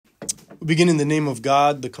We begin in the name of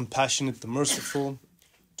God, the compassionate, the merciful,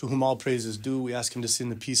 to whom all praise is due. We ask him to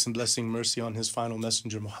send the peace and blessing, mercy on his final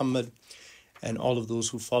messenger, Muhammad, and all of those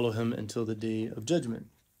who follow him until the day of judgment.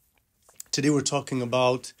 Today we're talking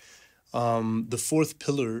about the fourth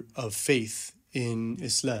pillar of faith in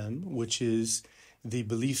Islam, which is the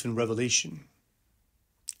belief in revelation.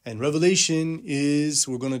 And revelation is,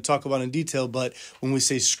 we're going to talk about in detail, but when we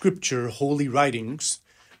say scripture, holy writings,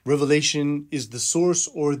 revelation is the source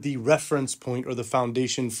or the reference point or the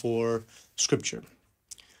foundation for scripture.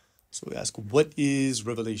 So we ask, what is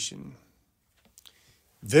revelation?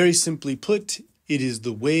 Very simply put, it is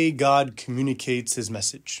the way God communicates his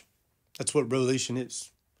message. That's what revelation is.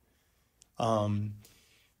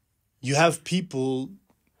 You have people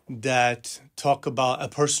that talk about a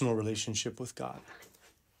personal relationship with God.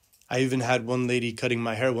 I even had one lady cutting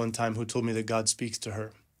my hair one time who told me that God speaks to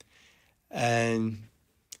her. And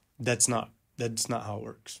that's not how it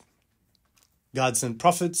works. God sent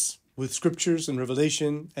prophets with scriptures and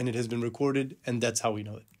revelation, and it has been recorded, and that's how we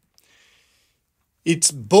know it.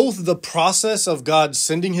 It's both the process of God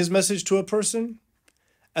sending his message to a person,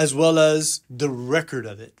 as well as the record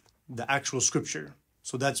of it, the actual scripture.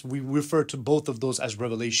 So we refer to both of those as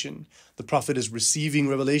revelation. The prophet is receiving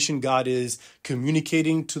revelation. God is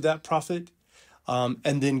communicating to that prophet.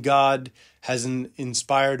 And then God has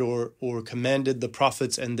inspired or commanded the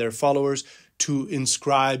prophets and their followers to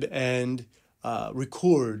inscribe and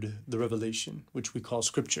record the revelation, which we call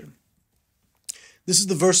scripture. This is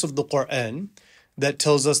the verse of the Quran that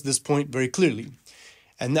tells us this point very clearly.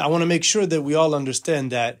 And I want to make sure that we all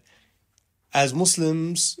understand that as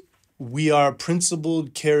Muslims, we are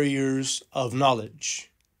principled carriers of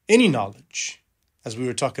knowledge, any knowledge, as we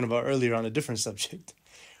were talking about earlier on a different subject.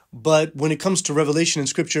 But when it comes to revelation in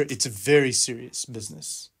scripture, it's a very serious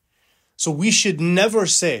business. So we should never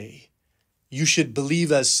say, you should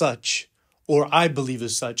believe as such, or I believe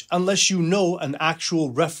as such, unless you know an actual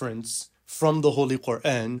reference from the Holy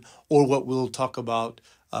Quran, or what we'll talk about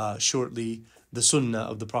shortly, the Sunnah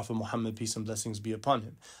of the Prophet Muhammad, peace and blessings be upon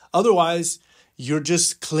him. Otherwise, you're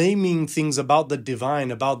just claiming things about the divine,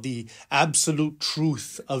 about the absolute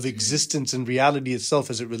truth of existence and reality itself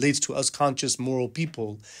as it relates to us conscious, moral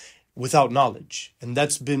people without knowledge. And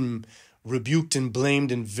that's been rebuked and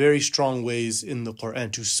blamed in very strong ways in the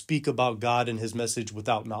Quran, to speak about God and his message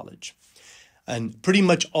without knowledge. And pretty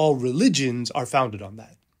much all religions are founded on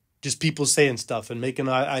that. Just people saying stuff and making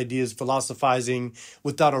ideas, philosophizing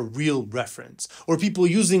without a real reference. Or people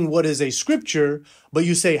using what is a scripture, but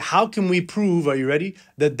you say, how can we prove, are you ready,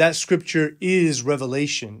 that scripture is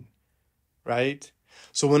revelation, right?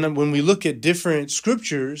 So when we look at different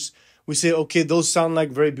scriptures, we say, okay, those sound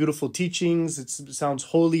like very beautiful teachings. It sounds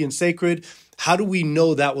holy and sacred. How do we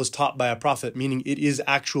know that was taught by a prophet? Meaning it is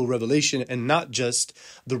actual revelation and not just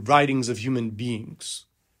the writings of human beings.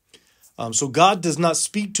 So God does not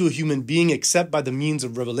speak to a human being except by the means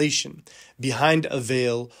of revelation, behind a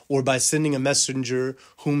veil, or by sending a messenger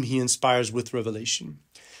whom he inspires with revelation.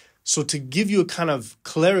 So to give you a kind of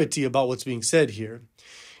clarity about what's being said here,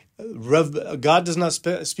 God does not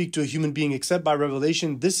speak to a human being except by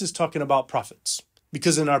revelation. This is talking about prophets.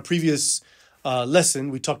 Because in our previous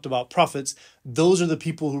lesson, we talked about prophets. Those are the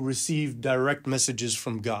people who receive direct messages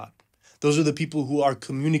from God. Those are the people who are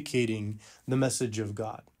communicating the message of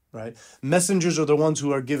God. Right? Messengers are the ones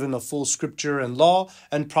who are given a full scripture and law,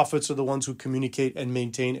 and prophets are the ones who communicate and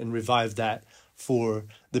maintain and revive that for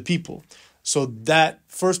the people. So that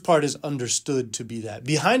first part is understood to be that.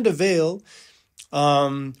 Behind a veil,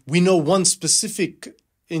 we know one specific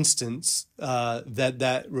instance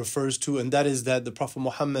that refers to, and that is that the Prophet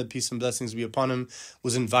Muhammad, peace and blessings be upon him,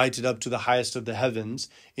 was invited up to the highest of the heavens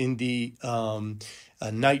in the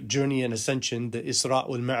night journey and ascension, the Isra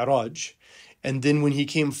wal Mi'raj. And then when he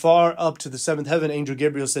came far up to the seventh heaven, Angel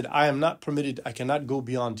Gabriel said, I am not permitted, I cannot go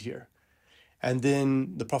beyond here. And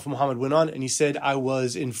then the Prophet Muhammad went on and he said, I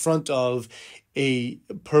was in front of a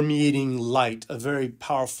permeating light, a very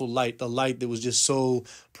powerful light, the light that was just so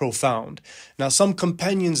profound. Now, some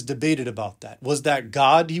companions debated about that. Was that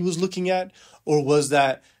God he was looking at, or was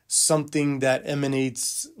that something that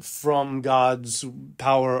emanates from God's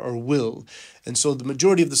power or will? And so the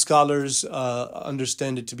majority of the scholars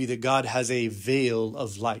understand it to be that God has a veil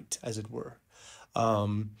of light, as it were.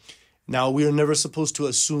 Now, we are never supposed to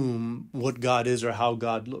assume what God is or how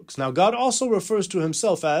God looks. Now, God also refers to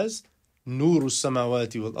himself as Nuru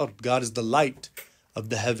Samawati wal Ard. God is the light of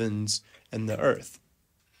the heavens and the earth.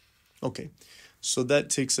 Okay, so that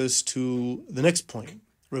takes us to the next point.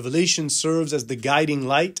 Revelation serves as the guiding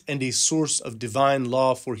light and a source of divine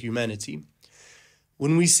law for humanity.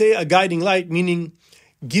 When we say a guiding light, meaning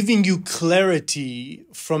giving you clarity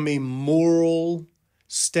from a moral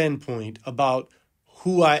standpoint about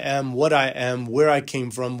who I am, where I came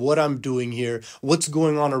from, what I'm doing here, what's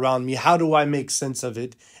going on around me, how do I make sense of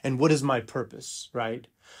it, and what is my purpose, right?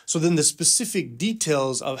 So then the specific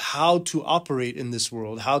details of how to operate in this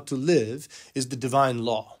world, how to live, is the divine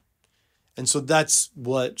law. And so that's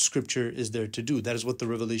what Scripture is there to do. That is what the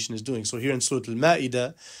revelation is doing. So here in Surah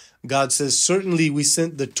Al-Ma'idah, God says, certainly we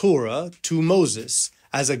sent the Torah to Moses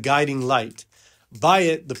as a guiding light. By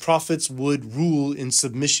it, the prophets would rule in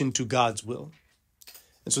submission to God's will.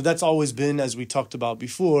 And so that's always been, as we talked about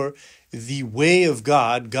before, the way of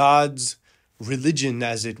God, God's religion,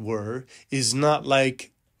 as it were, is not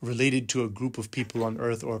like related to a group of people on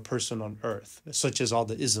earth or a person on earth, such as all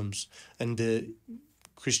the isms and the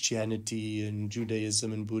Christianity and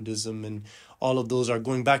Judaism and Buddhism and all of those are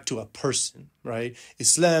going back to a person, right?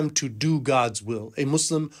 Islam, to do God's will. A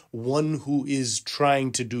Muslim, one who is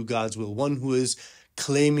trying to do God's will, one who is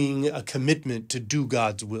claiming a commitment to do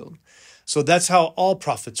God's will. So that's how all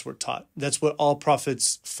prophets were taught. That's what all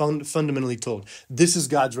prophets fundamentally told. This is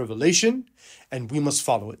God's revelation, and we must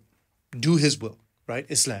follow it. Do His will, right?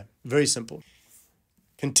 Islam, very simple.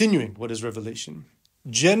 Continuing, what is revelation?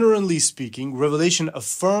 Generally speaking, revelation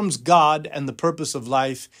affirms God and the purpose of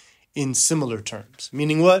life in similar terms.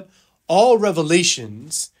 Meaning what? All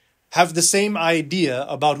revelations have the same idea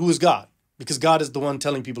about who is God, because God is the one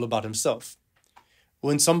telling people about Himself.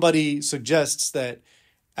 When somebody suggests that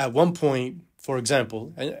at one point, for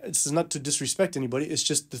example, and this is not to disrespect anybody, it's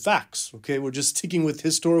just the facts, okay? We're just sticking with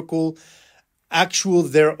historical, actual,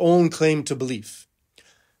 their own claim to belief.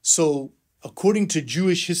 So, according to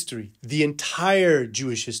Jewish history, the entire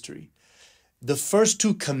Jewish history, the first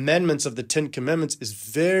two commandments of the 10 Commandments is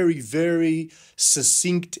very, very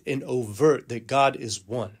succinct and overt that God is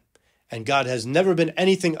one. And God has never been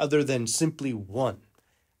anything other than simply one.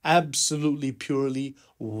 Absolutely, purely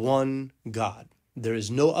one God. There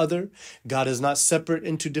is no other. God is not separate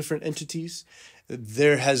into different entities.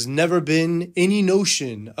 There has never been any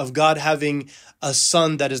notion of God having a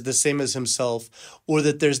son that is the same as Himself, or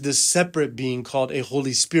that there's this separate being called a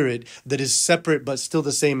Holy Spirit that is separate but still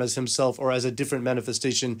the same as Himself or as a different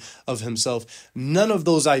manifestation of Himself. None of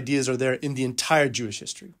those ideas are there in the entire Jewish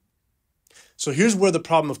history. So here's where the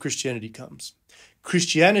problem of Christianity comes.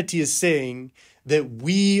 Christianity is saying that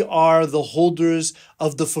we are the holders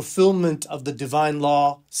of the fulfillment of the divine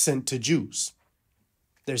law sent to Jews.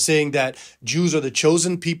 They're saying that Jews are the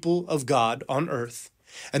chosen people of God on earth,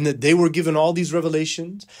 and that they were given all these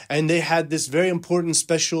revelations, and they had this very important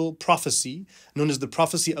special prophecy known as the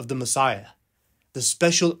prophecy of the Messiah, the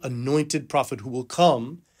special anointed prophet who will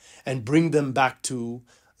come and bring them back to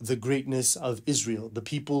the greatness of Israel, the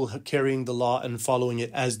people carrying the law and following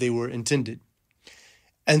it as they were intended.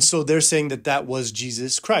 And so they're saying that that was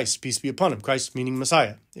Jesus Christ, peace be upon Him. Christ meaning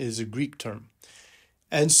Messiah is a Greek term.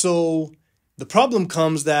 And so the problem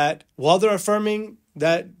comes that while they're affirming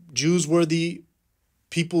that Jews were the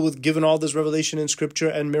people with given all this revelation in Scripture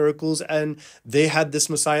and miracles, and they had this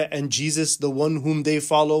Messiah, and Jesus, the one whom they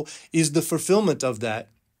follow, is the fulfillment of that.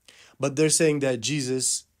 But they're saying that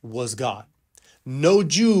Jesus was God. No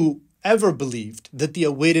Jew ever believed that the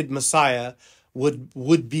awaited Messiah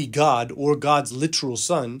would be God or God's literal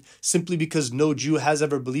son, simply because no Jew has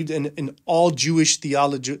ever believed in all Jewish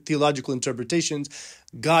theological interpretations.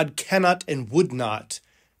 God cannot and would not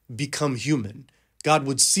become human. God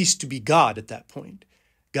would cease to be God at that point.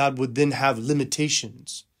 God would then have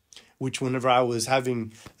limitations, which whenever I was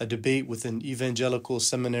having a debate with an evangelical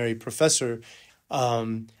seminary professor,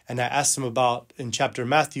 and I asked him about in chapter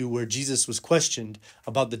Matthew where Jesus was questioned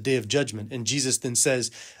about the day of judgment. And Jesus then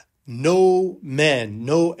says, no man,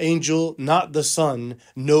 no angel, not the Son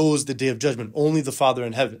knows the day of judgment, only the Father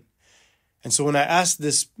in heaven. And so when I asked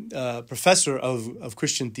this professor of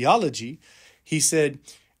Christian theology, he said,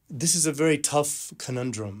 this is a very tough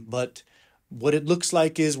conundrum, but what it looks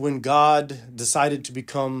like is when God decided to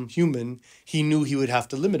become human, He knew He would have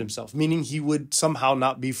to limit Himself, meaning He would somehow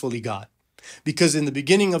not be fully God. Because in the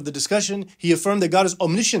beginning of the discussion, He affirmed that God is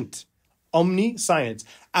omniscient, omniscience,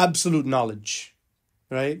 absolute knowledge,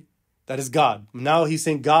 right? That is God. Now He's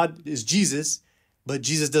saying God is Jesus, but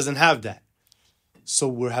Jesus doesn't have that. So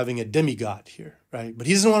we're having a demigod here, right? But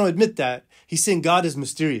He doesn't want to admit that. He's saying God is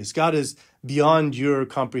mysterious. God is beyond your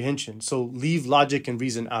comprehension. So leave logic and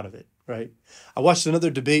reason out of it, right? I watched another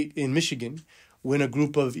debate in Michigan when a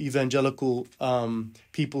group of evangelical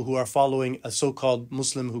people who are following a so-called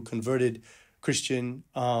Muslim who converted Christian,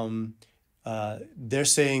 they're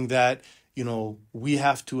saying that, we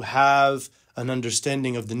have to have an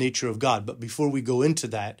understanding of the nature of God. But before we go into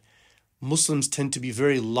that, Muslims tend to be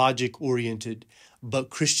very logic-oriented. but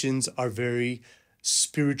Christians are very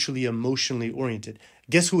spiritually, emotionally oriented.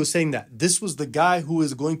 Guess who was saying that? This was the guy who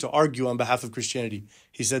is going to argue on behalf of Christianity.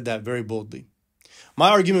 He said that very boldly. My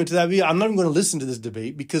argument to that be, I'm not even going to listen to this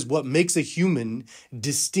debate, because what makes a human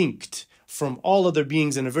distinct from all other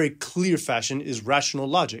beings in a very clear fashion is rational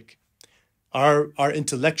logic, our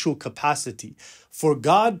intellectual capacity. For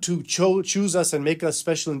God to choose us and make us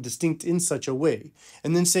special and distinct in such a way,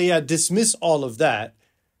 and then say, yeah, dismiss all of that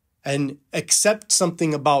and accept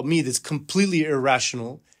something about me that's completely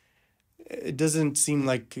irrational, it doesn't seem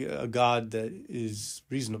like a God that is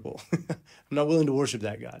reasonable. I'm not willing to worship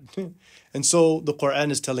that God. And so the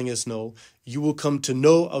Quran is telling us, no, you will come to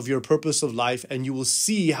know of your purpose of life, and you will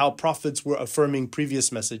see how prophets were affirming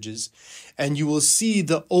previous messages, and you will see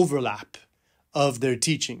the overlap of their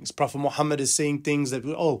teachings. Prophet Muhammad is saying things that,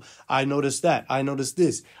 oh, I noticed that, I noticed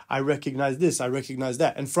this, I recognize this, I recognize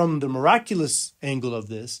that. And from the miraculous angle of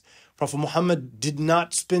this, Prophet Muhammad did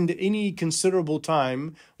not spend any considerable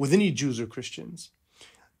time with any Jews or Christians.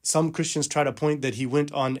 Some Christians try to point that he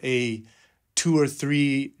went on 2 or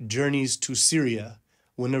 3 journeys to Syria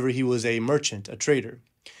whenever he was a merchant, a trader.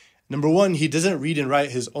 Number one, he doesn't read and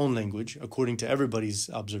write his own language, according to everybody's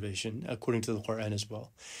observation, according to the Quran as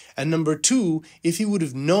well. And number two, if he would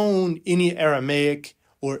have known any Aramaic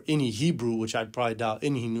or any Hebrew, which I'd probably doubt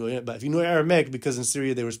any he knew it, but if he knew Aramaic, because in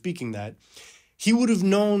Syria they were speaking that, he would have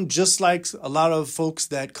known, just like a lot of folks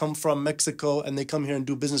that come from Mexico and they come here and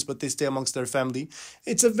do business, but they stay amongst their family.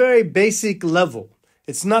 It's a very basic level.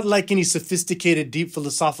 It's not like any sophisticated, deep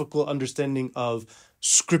philosophical understanding of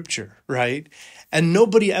scripture, right? And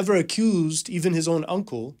nobody ever accused, even his own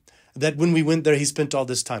uncle, that when we went there, he spent all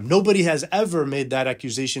this time. Nobody has ever made that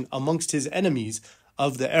accusation amongst his enemies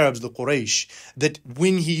of the Arabs, the Quraysh, that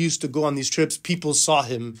when he used to go on these trips, people saw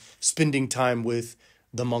him spending time with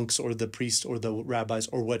the monks or the priests or the rabbis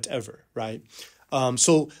or whatever, right?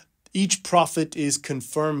 So each prophet is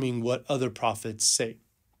confirming what other prophets say.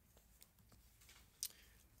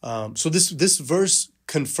 So this verse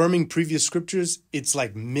confirming previous scriptures, it's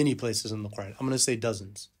like many places in the Quran. I'm going to say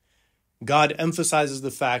dozens. God emphasizes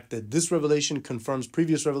the fact that this revelation confirms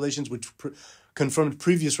previous revelations, which confirmed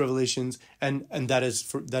previous revelations, and that is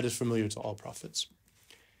familiar to all prophets.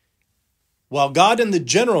 While God and the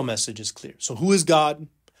general message is clear. So who is God?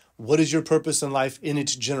 What is your purpose in life in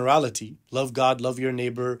its generality? Love God, love your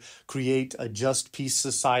neighbor, create a just peace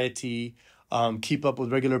society, keep up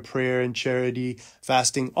with regular prayer and charity,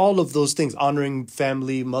 fasting, all of those things, honoring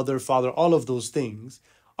family, mother, father, all of those things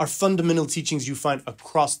are fundamental teachings you find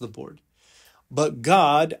across the board. But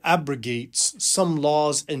God abrogates some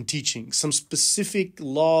laws and teachings, some specific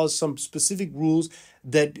laws, some specific rules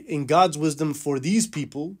that in God's wisdom for these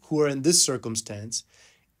people who are in this circumstance,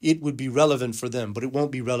 it would be relevant for them, but it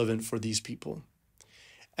won't be relevant for these people.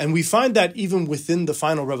 And we find that even within the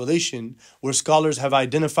final revelation, where scholars have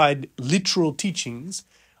identified literal teachings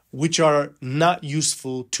which are not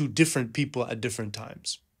useful to different people at different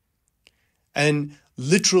times. And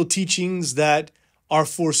literal teachings that are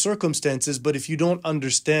for circumstances, but if you don't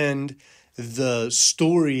understand the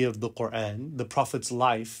story of the Quran, the Prophet's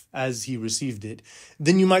life as he received it,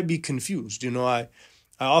 then you might be confused. You know, I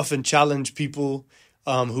often challenge people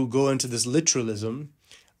who go into this literalism,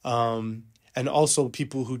 and also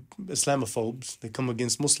people who, Islamophobes, they come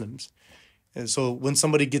against Muslims. And so when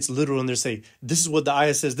somebody gets literal and they say, this is what the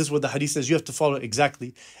ayah says, this is what the hadith says, you have to follow it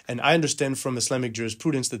exactly. And I understand from Islamic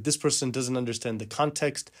jurisprudence that this person doesn't understand the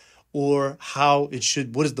context or how it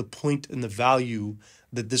should, what is the point and the value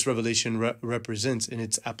that this revelation represents in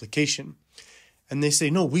its application. And they say,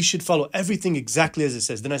 no, we should follow everything exactly as it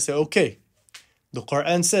says. Then I say, okay, the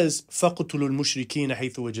Quran says, فَقُتُلُوا الْمُشْرِكِينَ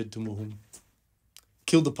حَيْثُ وَجَدْتُمُوهُم.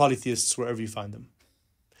 Kill the polytheists wherever you find them.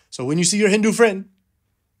 So when you see your Hindu friend,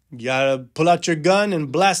 you gotta pull out your gun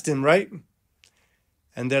and blast him, right?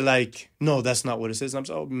 And they're like, no, that's not what it says. And I'm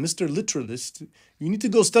saying, oh, Mr. Literalist, you need to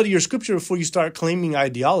go study your scripture before you start claiming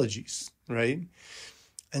ideologies, right?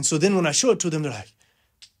 And so then when I show it to them, they're like,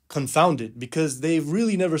 confounded, because they've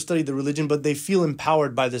really never studied the religion, but they feel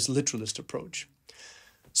empowered by this literalist approach.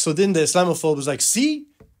 So then the Islamophobe is like, see,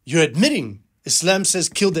 you're admitting Islam says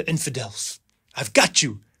kill the infidels. I've got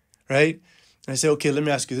you, right? And I say, okay, let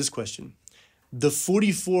me ask you this question. The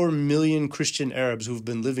 44 million Christian Arabs who've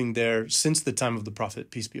been living there since the time of the Prophet,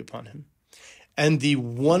 peace be upon him, and the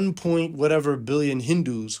 1 point whatever billion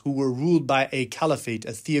Hindus who were ruled by a caliphate,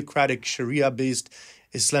 a theocratic Sharia-based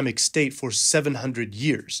Islamic state for 700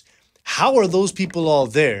 years. How are those people all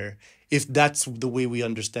there if that's the way we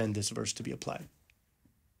understand this verse to be applied?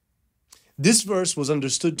 This verse was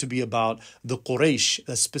understood to be about the Quraysh,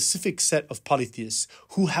 a specific set of polytheists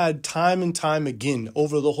who had time and time again,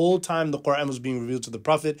 over the whole time the Quran was being revealed to the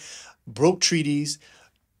Prophet, broke treaties,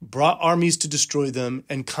 brought armies to destroy them,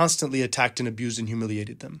 and constantly attacked and abused and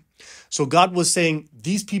humiliated them. So God was saying,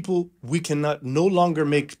 these people, we cannot no longer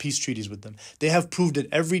make peace treaties with them. They have proved at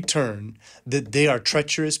every turn that they are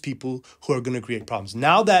treacherous people who are going to create problems.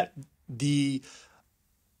 Now that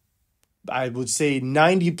I would say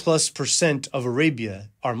 90+% of Arabia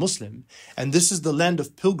are Muslim, and this is the land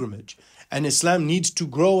of pilgrimage, and Islam needs to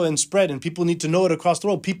grow and spread, and people need to know it across the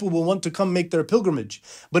world. People will want to come make their pilgrimage.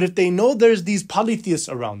 But if they know there's these polytheists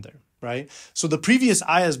around there, right? So the previous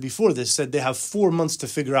ayahs before this said they have 4 months to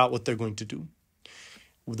figure out what they're going to do.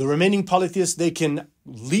 The remaining polytheists, they can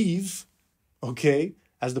leave, okay?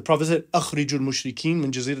 As the Prophet said, أَخْرِجُوا الْمُشْرِكِينَ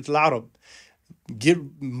مِنْ جَزِيرَةِ الْعَرَبِ.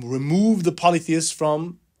 Remove the polytheists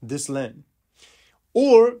from this land.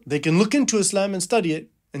 Or they can look into Islam and study it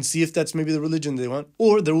and see if that's maybe the religion they want.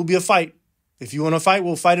 Or there will be a fight. If you want to fight,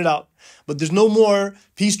 we'll fight it out. But there's no more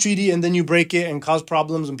peace treaty and then you break it and cause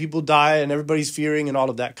problems and people die and everybody's fearing and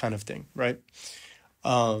all of that kind of thing, right?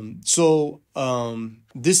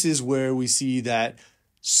 This is where we see that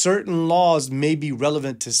certain laws may be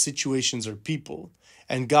relevant to situations or people,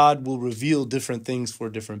 and God will reveal different things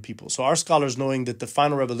for different people. So our scholars, knowing that the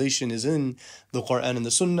final revelation is in the Quran and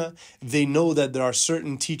the Sunnah, they know that there are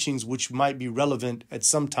certain teachings which might be relevant at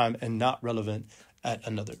some time and not relevant at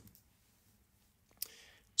another.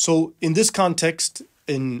 So in this context,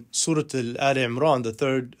 in Surah Al-Imran, the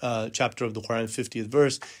third chapter of the Quran, 50th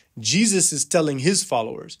verse, Jesus is telling his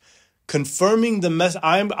followers, confirming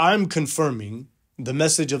I'm confirming the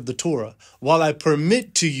message of the Torah, while I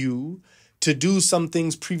permit to you to do some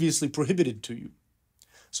things previously prohibited to you.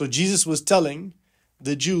 So Jesus was telling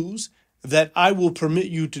the Jews that I will permit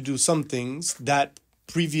you to do some things that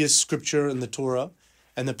previous scripture in the Torah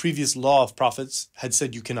and the previous law of prophets had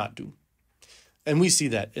said you cannot do. And we see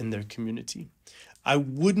that in their community.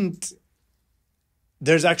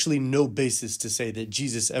 There's actually no basis to say that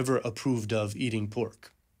Jesus ever approved of eating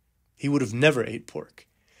pork. He would have never ate pork.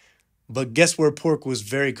 But guess where pork was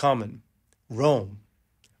very common? Rome,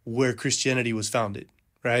 where Christianity was founded,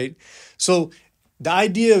 right? So the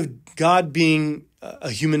idea of God being a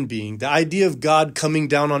human being, the idea of God coming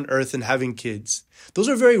down on earth and having kids, those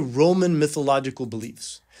are very Roman mythological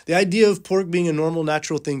beliefs. The idea of pork being a normal,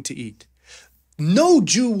 natural thing to eat. No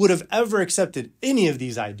Jew would have ever accepted any of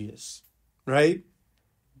these ideas, right?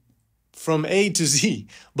 From A to Z.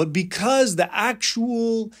 But because the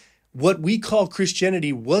actual, what we call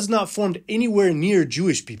Christianity, was not formed anywhere near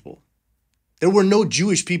Jewish people. There were no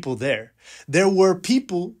Jewish people there. There were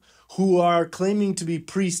people who are claiming to be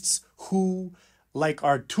priests who, like,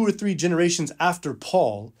 are 2 or 3 generations after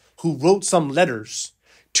Paul, who wrote some letters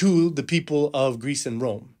to the people of Greece and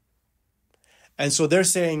Rome. And so they're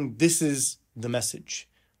saying this is the message.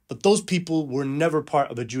 But those people were never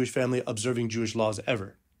part of a Jewish family observing Jewish laws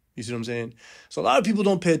ever. You see what I'm saying? So a lot of people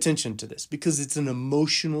don't pay attention to this because it's an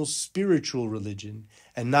emotional, spiritual religion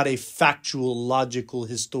and not a factual, logical,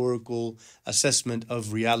 historical assessment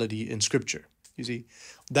of reality in scripture. You see,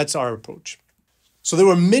 that's our approach. So there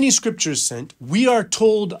were many scriptures sent. We are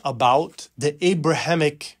told about the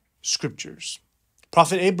Abrahamic scriptures.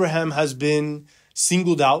 Prophet Abraham has been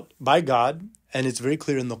singled out by God, and it's very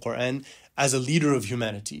clear in the Quran, as a leader of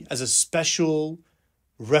humanity, as a special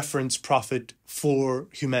reference prophet for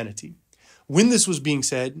humanity. When this was being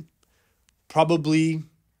said, probably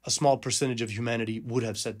a small percentage of humanity would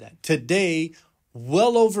have said that. Today,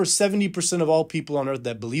 well over 70% of all people on earth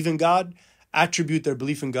that believe in God attribute their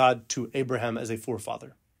belief in God to Abraham as a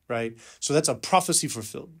forefather, right? So that's a prophecy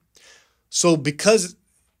fulfilled. So because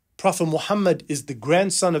Prophet Muhammad is the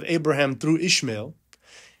grandson of Abraham through Ishmael,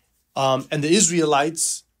 and the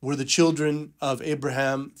Israelites were the children of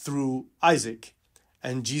Abraham through Isaac,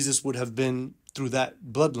 and Jesus would have been through that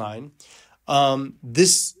bloodline.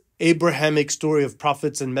 This Abrahamic story of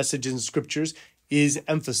prophets and messages and scriptures is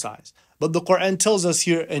emphasized. But the Quran tells us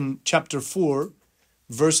here in chapter 4,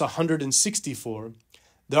 verse 164,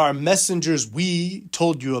 there are messengers we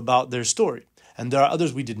told you about their story, and there are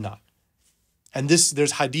others we did not. And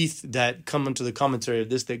there's hadith that come into the commentary of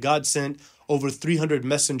this, that God sent over 300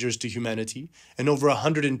 messengers to humanity and over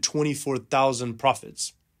 124,000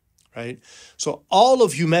 prophets, right? So all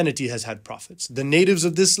of humanity has had prophets. The natives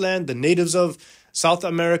of this land, the natives of South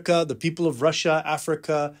America, the people of Russia,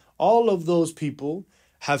 Africa, all of those people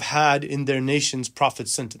have had in their nations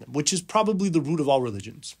prophets sent to them, which is probably the root of all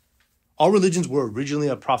religions. All religions were originally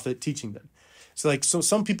a prophet teaching them. So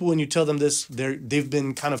some people, when you tell them this, they've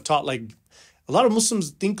been kind of taught, like, a lot of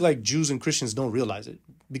Muslims think like Jews and Christians don't realize it.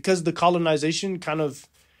 because the colonization kind of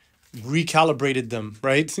recalibrated them,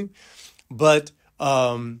 right? But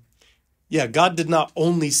yeah, God did not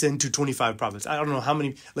only send to 25 prophets. I don't know how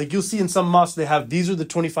many, like you'll see in some mosques, they have, these are the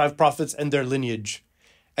 25 prophets and their lineage.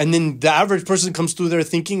 And then the average person comes through there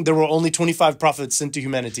thinking there were only 25 prophets sent to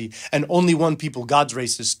humanity and only one people. God's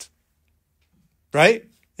racist. Right?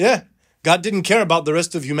 Yeah. God didn't care about the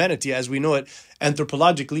rest of humanity as we know it.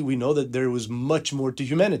 Anthropologically, we know that there was much more to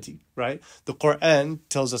humanity, right? The Quran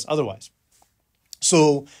tells us otherwise.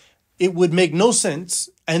 So it would make no sense,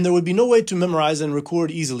 and there would be no way to memorize and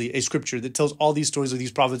record easily a scripture that tells all these stories of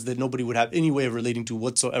these prophets that nobody would have any way of relating to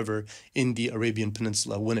whatsoever in the Arabian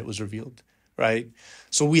Peninsula when it was revealed, right?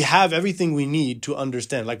 So we have everything we need to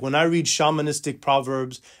understand. Like when I read shamanistic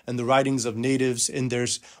proverbs and the writings of natives, and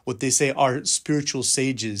there's what they say are spiritual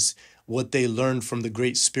sages, what they learned from the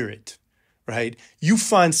Great Spirit, right? You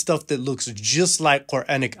find stuff that looks just like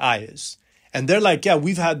Quranic ayahs. And they're like, yeah,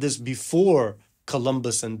 we've had this before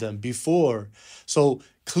Columbus and them, before. So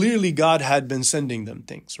clearly God had been sending them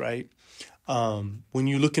things, right? When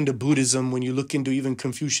you look into Buddhism, when you look into even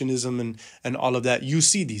Confucianism and all of that, you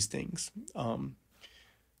see these things.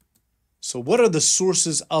 So what are the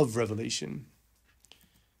sources of revelation?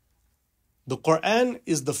 The Quran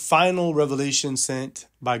is the final revelation sent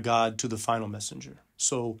by God to the final messenger.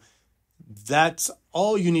 So that's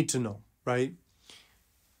all you need to know, right?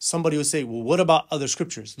 Somebody would say, well, what about other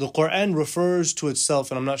scriptures? The Quran refers to itself,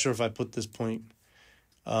 and I'm not sure if I put this point.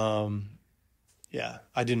 Yeah,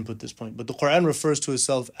 I didn't put this point. But the Quran refers to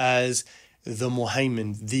itself as the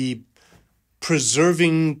muhaymin, the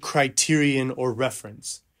preserving criterion or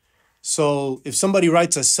reference. So if somebody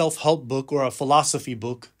writes a self-help book or a philosophy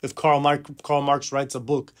book, if Karl Marx writes a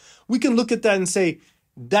book, we can look at that and say,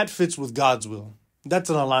 that fits with God's will. That's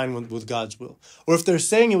in alignment with God's will. Or if they're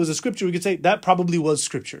saying it was a scripture, we could say that probably was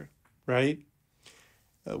scripture, right?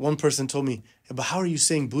 One person told me, but how are you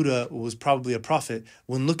saying Buddha was probably a prophet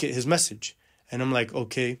when look at his message? And I'm like,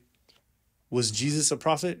 okay, was Jesus a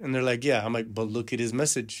prophet? And they're like, yeah. I'm like, but look at his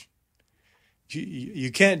message.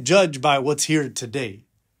 You can't judge by what's here today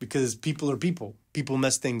because people are people. People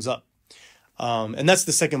mess things up. And that's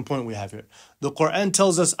the second point we have here. The Quran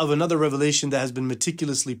tells us of another revelation that has been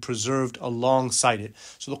meticulously preserved alongside it.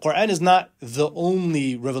 So the Quran is not the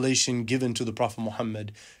only revelation given to the Prophet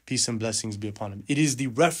Muhammad, peace and blessings be upon him. It is the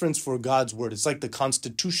reference for God's word. It's like the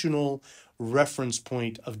constitutional reference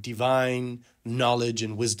point of divine knowledge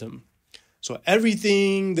and wisdom. So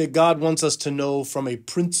everything that God wants us to know from a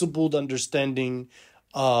principled understanding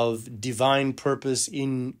of divine purpose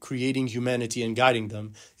in creating humanity and guiding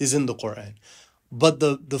them is in the Quran. But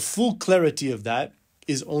the full clarity of that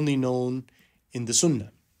is only known in the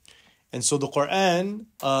Sunnah. And so the Quran,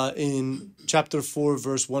 in chapter 4,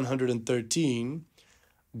 verse 113,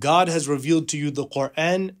 God has revealed to you the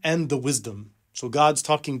Quran and the wisdom. So God's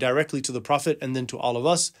talking directly to the Prophet and then to all of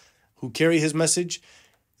us who carry his message,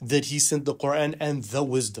 that he sent the Quran and the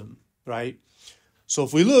wisdom, right? So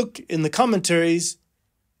if we look in the commentaries,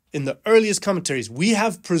 in the earliest commentaries, we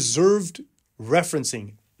have preserved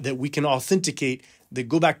referencing that we can authenticate that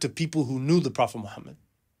go back to people who knew the Prophet Muhammad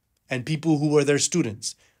and people who were their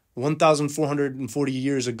students. 1,440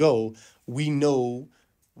 years ago, we know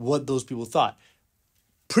what those people thought.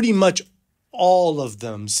 Pretty much all of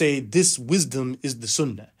them say this wisdom is the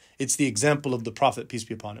Sunnah. It's the example of the Prophet, peace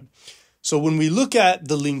be upon him. So when we look at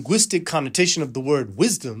the linguistic connotation of the word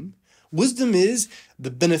wisdom, wisdom is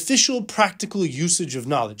the beneficial, practical usage of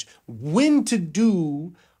knowledge. When to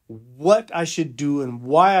do what I should do and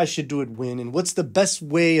why I should do it when, and what's the best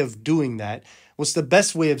way of doing that? What's the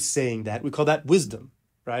best way of saying that? We call that wisdom,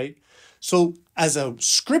 right? So as a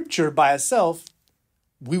scripture by itself,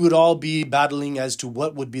 we would all be battling as to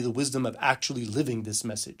what would be the wisdom of actually living this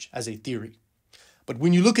message as a theory. But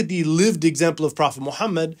when you look at the lived example of Prophet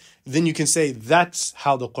Muhammad, then you can say that's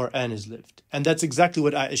how the Quran is lived. And that's exactly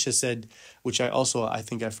what Aisha said, which I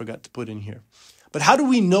think I forgot to put in here. But how do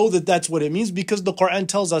we know that that's what it means? Because the Quran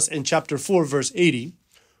tells us in chapter 4, verse 80,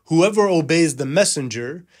 whoever obeys the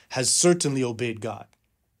messenger has certainly obeyed God,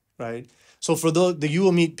 right? So for you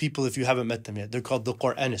will meet people, if you haven't met them yet, they're called the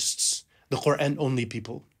Quranists, the Quran-only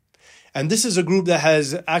people. And this is a group that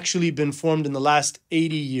has actually been formed in the last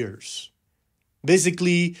 80 years.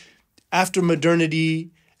 Basically, after modernity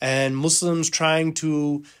and Muslims trying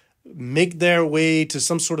to make their way to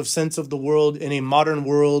some sort of sense of the world in a modern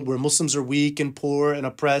world where Muslims are weak and poor and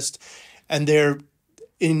oppressed, and they've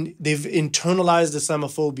internalized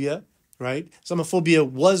Islamophobia, right? Islamophobia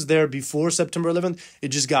was there before September 11th. It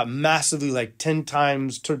just got massively, like 10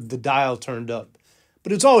 times the dial turned up.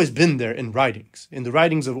 But it's always been there in writings. In the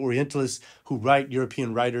writings of Orientalists who write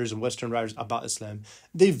European writers and Western writers about Islam,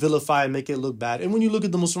 they vilify and make it look bad. And when you look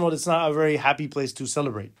at the Muslim world, it's not a very happy place to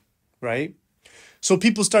celebrate, right? So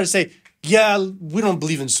people start to say, yeah, we don't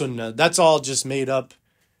believe in Sunnah. That's all just made up.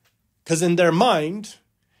 Because in their mind,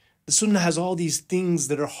 the Sunnah has all these things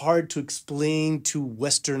that are hard to explain to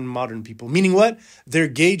Western modern people. Meaning what? Their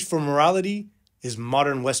gauge for morality is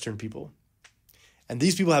modern Western people. And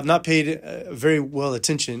these people have not paid very well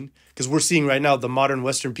attention, because we're seeing right now the modern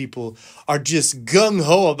Western people are just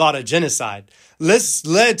gung-ho about a genocide. Let's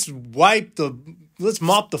mop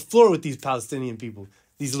the floor with these Palestinian people,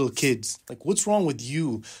 these little kids. Like, what's wrong with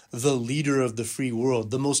you, the leader of the free world,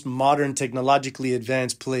 the most modern, technologically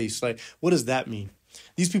advanced place? Like, what does that mean?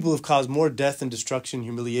 These people have caused more death and destruction,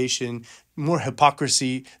 humiliation, more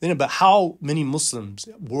hypocrisy. But how many Muslims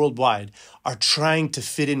worldwide are trying to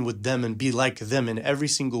fit in with them and be like them in every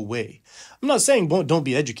single way? I'm not saying don't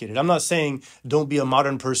be educated. I'm not saying don't be a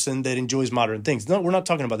modern person that enjoys modern things. No, we're not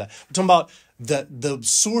talking about that. We're talking about the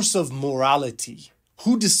source of morality.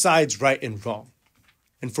 Who decides right and wrong?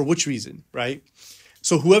 And for which reason, right?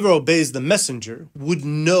 So whoever obeys the messenger would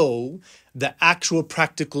know the actual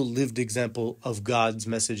practical lived example of God's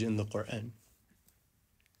message in the Quran.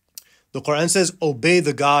 The Quran says, obey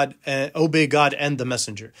God and the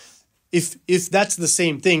messenger. If that's the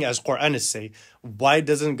same thing as Quranists say, why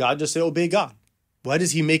doesn't God just say obey God? Why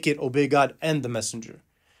does he make it obey God and the messenger?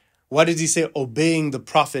 Why does he say obeying the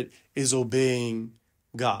prophet is obeying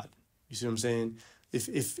God? You see what I'm saying?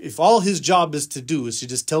 If all his job is to do is to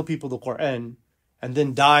just tell people the Quran and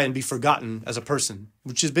then die and be forgotten as a person,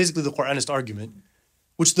 which is basically the Quranist argument,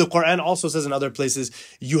 which the Quran also says in other places,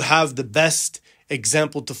 you have the best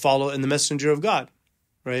example to follow in the messenger of God,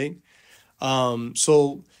 right?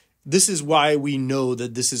 So this is why we know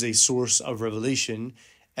that this is a source of revelation.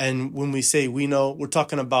 And when we say we know, we're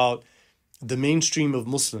talking about the mainstream of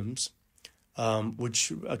Muslims,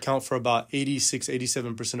 which account for about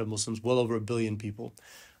 87% of Muslims, well over 1 billion people.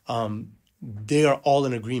 They are all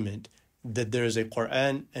in agreement that there is a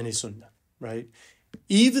Quran and a Sunnah, right?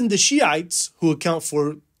 Even the Shiites, who account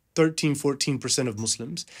for 14% of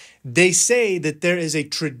Muslims, they say that there is a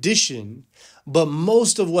tradition, but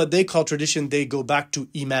most of what they call tradition, they go back to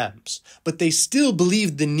imams. But they still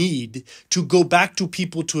believe the need to go back to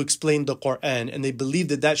people to explain the Quran, and they believe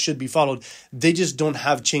that that should be followed. They just don't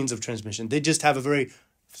have chains of transmission. They just have a very,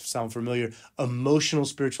 sound familiar, emotional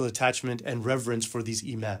spiritual attachment and reverence for these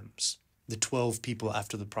imams, the 12 people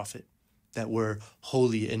after the Prophet that were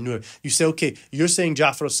holy and nur. You say, okay, you're saying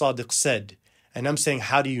Ja'far as-Sadiq said, and I'm saying,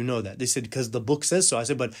 how do you know that? They said, because the book says so. I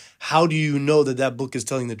said, but how do you know that that book is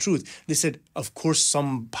telling the truth? They said, of course,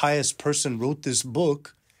 some pious person wrote this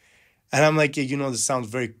book. And I'm like, yeah, this sounds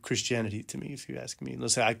very Christianity to me, if you ask me.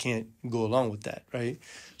 Let's say I can't go along with that, right?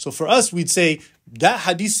 So for us, we'd say, that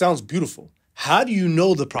hadith sounds beautiful. How do you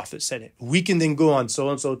know the Prophet said it? We can then go on,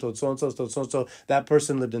 so-and-so told so-and-so told so-and-so. That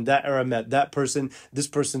person lived in that era, met that person. This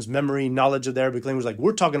person's memory, knowledge of the Arabic language. Like,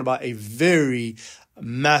 we're talking about a very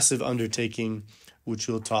massive undertaking, which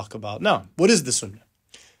we'll talk about. Now, what is the Sunnah?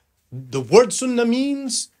 The word Sunnah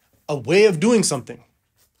means a way of doing something,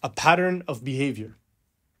 a pattern of behavior.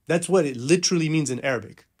 That's what it literally means in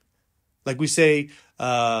Arabic. Like we say,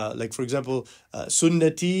 like for example,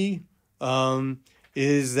 Sunnati,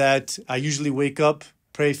 is that I usually wake up,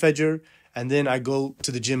 pray Fajr, and then I go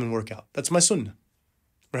to the gym and work out. That's my Sunnah,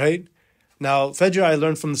 right? Now, Fajr I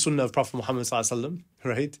learned from the Sunnah of Prophet Muhammad ﷺ,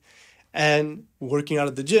 right? And working out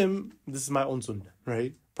at the gym, this is my own Sunnah,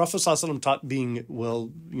 right? Prophet ﷺ taught being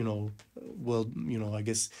I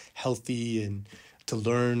guess healthy and to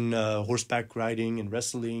learn horseback riding and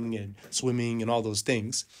wrestling and swimming and all those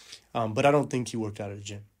things. But I don't think he worked out at a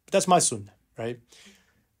gym. But that's my Sunnah, right?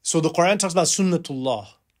 So the Quran talks about Sunnatullah,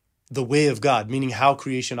 the way of God, meaning how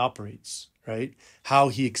creation operates, right? How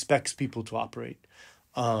he expects people to operate.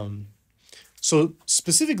 So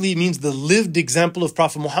specifically it means the lived example of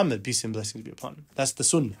Prophet Muhammad, peace and blessings be upon him. That's the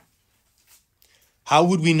Sunnah. How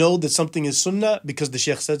would we know that something is Sunnah? Because the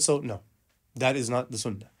Shaykh said so? No, that is not the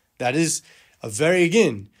Sunnah. That is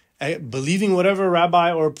believing whatever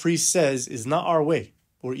rabbi or priest says is not our way,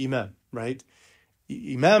 or Imam, right?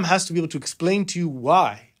 Imam has to be able to explain to you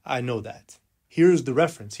why I know that. Here's the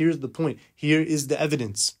reference. Here's the point. Here is the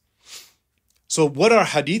evidence. So what are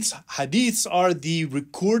hadiths? Hadiths are the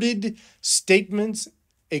recorded statements,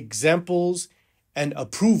 examples, and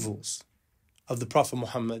approvals of the Prophet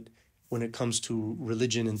Muhammad when it comes to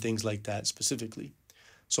religion and things like that specifically.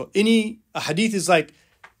 So a hadith is like,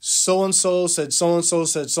 so-and-so said so-and-so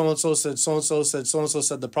said so-and-so said so-and-so said so-and-so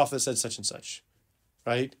said the Prophet said such and such,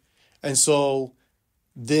 right? And so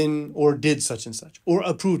then, or did such and such, or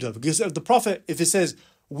approved of. Because if the Prophet, if it says,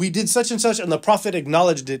 we did such and such, and the Prophet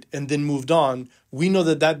acknowledged it and then moved on, we know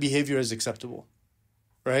that that behavior is acceptable,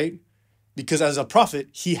 right? Because as a Prophet,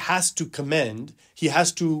 he has to commend, he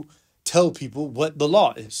has to tell people what the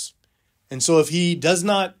law is. And so if he does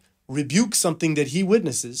not rebuke something that he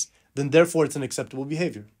witnesses, then therefore it's an acceptable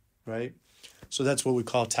behavior, right? So that's what we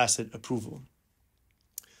call tacit approval.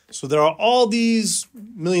 So there are all these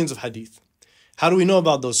millions of hadith. How do we know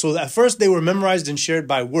about those? So at first they were memorized and shared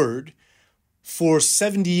by word for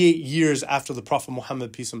 78 years after the Prophet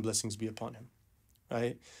Muhammad, peace and blessings be upon him,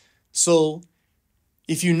 right? So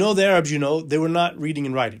if you know the Arabs, you know they were not reading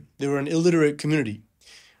and writing. They were an illiterate community.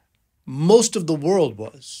 Most of the world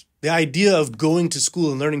was. The idea of going to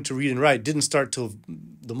school and learning to read and write didn't start till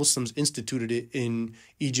the Muslims instituted it in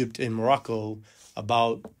Egypt and Morocco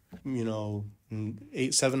about,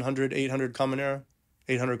 700, 800 Common Era?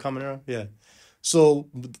 800 Common Era? Yeah. So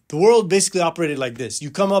the world basically operated like this. You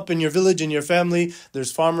come up in your village, in your family,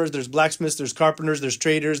 there's farmers, there's blacksmiths, there's carpenters, there's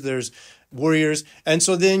traders, there's warriors. And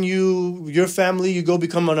so then your family, you go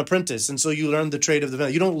become an apprentice. And so you learn the trade of the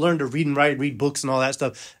family. You don't learn to read and write, read books and all that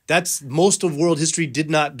stuff. That's most of world history did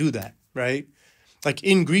not do that, right? Like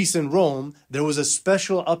in Greece and Rome, there was a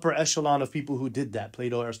special upper echelon of people who did that.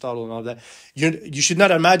 Plato, Aristotle, and all that. You should not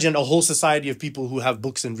imagine a whole society of people who have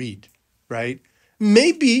books and read, right?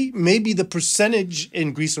 Maybe the percentage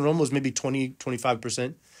in Greece and Rome was maybe 20,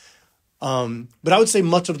 25%. But I would say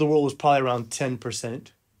much of the world was probably around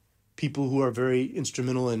 10%. People who are very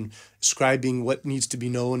instrumental in scribing what needs to be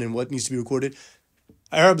known and what needs to be recorded.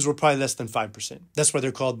 Arabs were probably less than 5%. That's why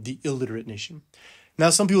they're called the illiterate nation. Now,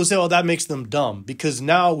 some people say, oh, that makes them dumb because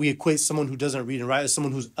now we equate someone who doesn't read and write as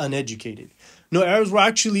someone who's uneducated. No, Arabs were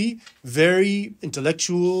actually very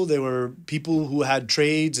intellectual. They were people who had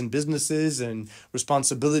trades and businesses and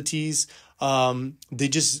responsibilities. They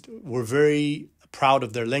just were very proud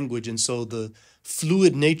of their language. And so the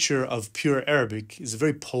fluid nature of pure Arabic is a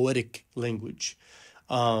very poetic language.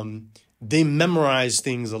 They memorize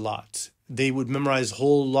things a lot. They would memorize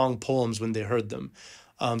whole long poems when they heard them.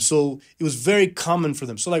 So it was very common for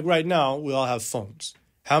them. So like right now, we all have phones.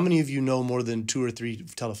 How many of you know more than 2 or 3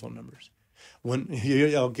 telephone numbers?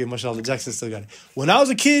 Okay, mashallah, Jackson still got it. When I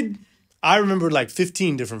was a kid, I remember like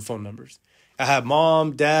 15 different phone numbers. I had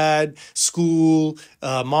mom, dad, school,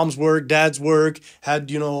 mom's work, dad's work,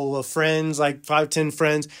 had, friends, like 5, 10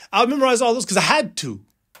 friends. I memorized all those because I had to. You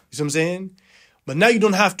see what I'm saying? But now you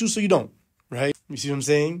don't have to, so you don't, right? You see what I'm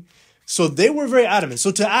saying? So they were very adamant.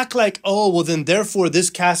 So to act like, oh, well, then therefore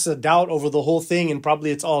this casts a doubt over the whole thing and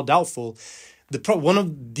probably it's all doubtful. One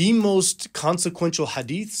of the most consequential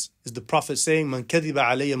hadiths is the Prophet saying, "Man kadhiba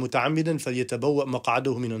alayya muta'ammidan falyatabawwa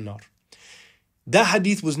maq'adahu minan nar." That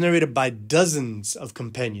hadith was narrated by dozens of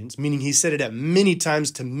companions, meaning he said it at many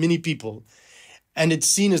times to many people. And it's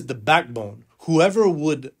seen as the backbone. Whoever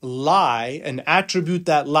would lie and attribute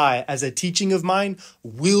that lie as a teaching of mine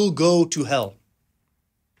will go to hell.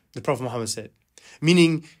 The Prophet Muhammad said,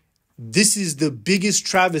 meaning this is the biggest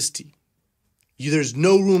travesty. There's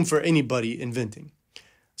no room for anybody inventing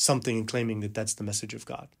something and claiming that that's the message of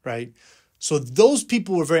God, right? So those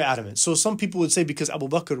people were very adamant. So some people would say because Abu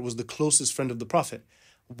Bakr was the closest friend of the Prophet,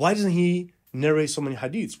 why doesn't he narrate so many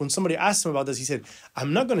hadiths? When somebody asked him about this, he said,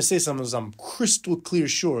 I'm not going to say something as I'm crystal clear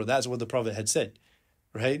sure that's what the Prophet had said,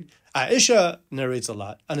 right? Aisha narrates a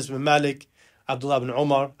lot. Anas bin Malik, Abdullah bin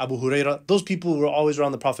Umar, Abu Huraira, those people were always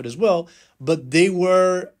around the Prophet as well, but they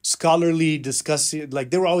were scholarly discussing, like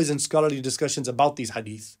they were always in scholarly discussions about these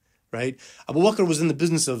hadith, right? Abu Bakr was in the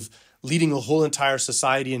business of leading a whole entire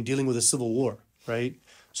society and dealing with a civil war, right?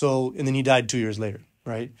 So, and then he died 2 years later,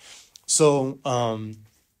 right? So,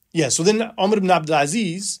 so then Umar ibn Abdul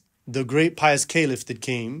Aziz, the great pious caliph that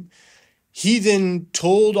came, he then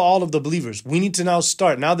told all of the believers, we need to now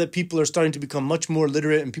start, now that people are starting to become much more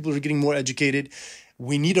literate and people are getting more educated,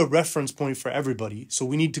 we need a reference point for everybody. So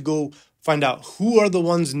we need to go find out who are the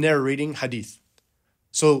ones narrating hadith.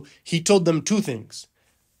 So he told them 2 things.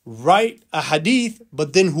 Write a hadith,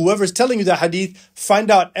 but then whoever's telling you that hadith, find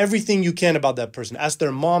out everything you can about that person. Ask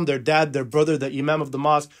their mom, their dad, their brother, the imam of the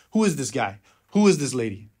mosque, who is this guy? Who is this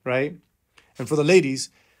lady, right? And for the ladies,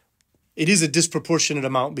 it is a disproportionate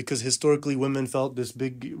amount because historically women felt this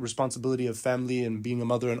big responsibility of family and being a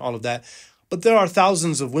mother and all of that. But there are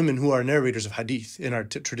thousands of women who are narrators of hadith in our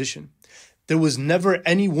tradition. There was never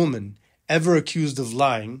any woman ever accused of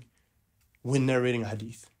lying when narrating a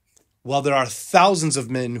hadith, while there are thousands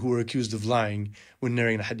of men who are accused of lying when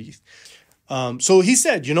narrating a hadith. So he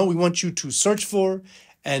said, we want you to search for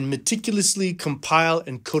and meticulously compile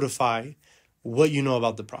and codify what you know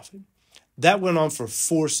about the Prophet. That went on for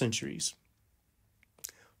 4 centuries.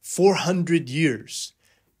 400 years,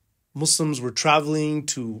 Muslims were traveling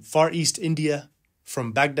to Far East India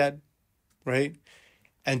from Baghdad, right?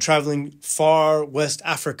 And traveling far West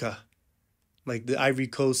Africa, like the Ivory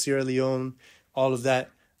Coast, Sierra Leone, all of that.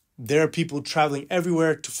 There are people traveling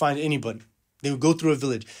everywhere to find anybody. They would go through a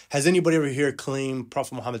village. Has anybody ever here claim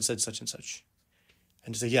Prophet Muhammad said such and such?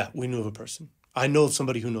 And say, yeah, we knew of a person. I know of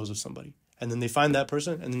somebody who knows of somebody. And then they find that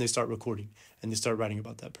person, and then they start recording, and they start writing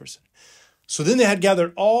about that person. So then they had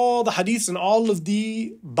gathered all the hadiths and all of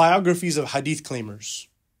the biographies of hadith claimers,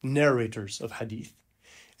 narrators of hadith.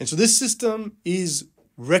 And so this system is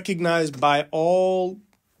recognized by all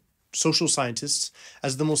social scientists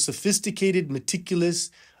as the most sophisticated,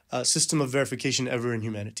 meticulous system of verification ever in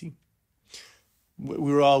humanity.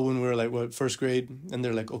 We were all, when we were like, first grade, and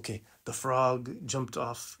they're like, okay, the frog jumped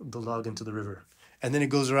off the log into the river. And then it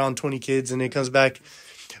goes around 20 kids, and it comes back.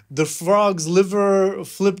 The frog's liver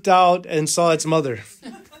flipped out and saw its mother,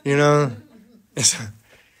 you know?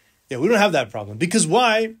 Yeah, we don't have that problem. Because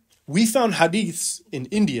why? We found hadiths in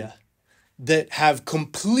India that have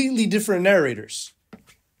completely different narrators.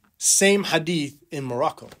 Same hadith in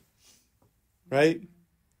Morocco, right?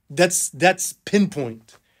 That's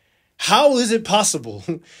pinpoint. How is it possible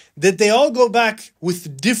that they all go back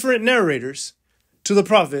with different narrators to the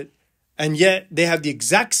Prophet, and yet they have the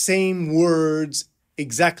exact same words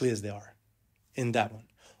exactly as they are in that one?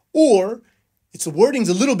 Or the wording's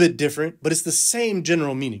a little bit different, but it's the same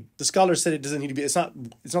general meaning. The scholar said it doesn't need to be, it's not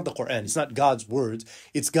the Quran, it's not God's words,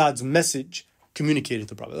 it's God's message communicated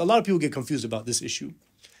to the Prophet. A lot of people get confused about this issue.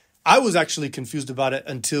 I was actually confused about it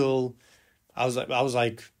until I was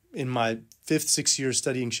like in my 5th, 6th year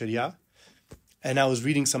studying Sharia, and I was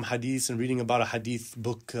reading some hadiths and reading about a hadith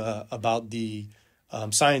book about the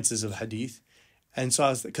sciences of hadith. And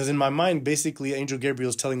so because in my mind, basically, Angel Gabriel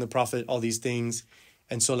is telling the Prophet all these things.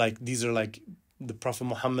 And so like, these are like, the Prophet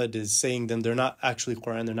Muhammad is saying them. They're not actually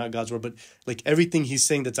Quran, they're not God's word, but like everything he's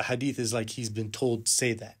saying that's a hadith is like he's been told to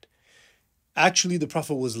say that. Actually, the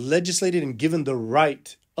Prophet was legislated and given the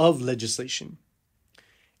right of legislation.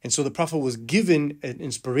 And so the Prophet was given an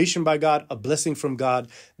inspiration by God, a blessing from God,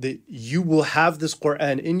 that you will have this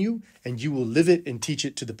Quran in you and you will live it and teach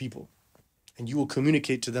it to the people. And you will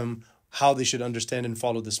communicate to them how they should understand and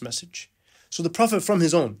follow this message. So the Prophet from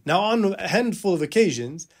his own. Now on a handful of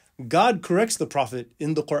occasions, God corrects the Prophet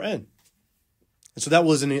in the Quran. And so that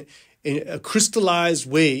was a crystallized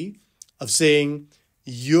way of saying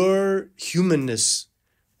your humanness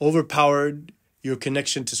overpowered your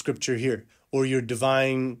connection to scripture here, or your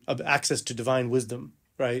divine access to divine wisdom,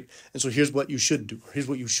 right? And so here's what you should do. Here's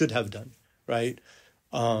what you should have done, right?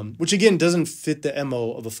 Which again doesn't fit the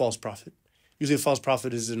MO of a false prophet. Usually a false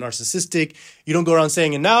prophet is a narcissistic. You don't go around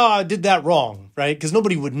saying, and now I did that wrong, right? Because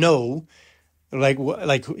nobody would know. Like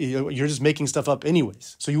you're just making stuff up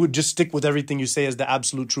anyways. So you would just stick with everything you say as the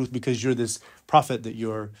absolute truth because you're this prophet that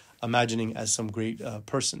you're imagining as some great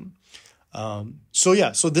person. So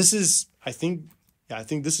this is, I think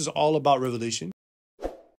this is all about revelation.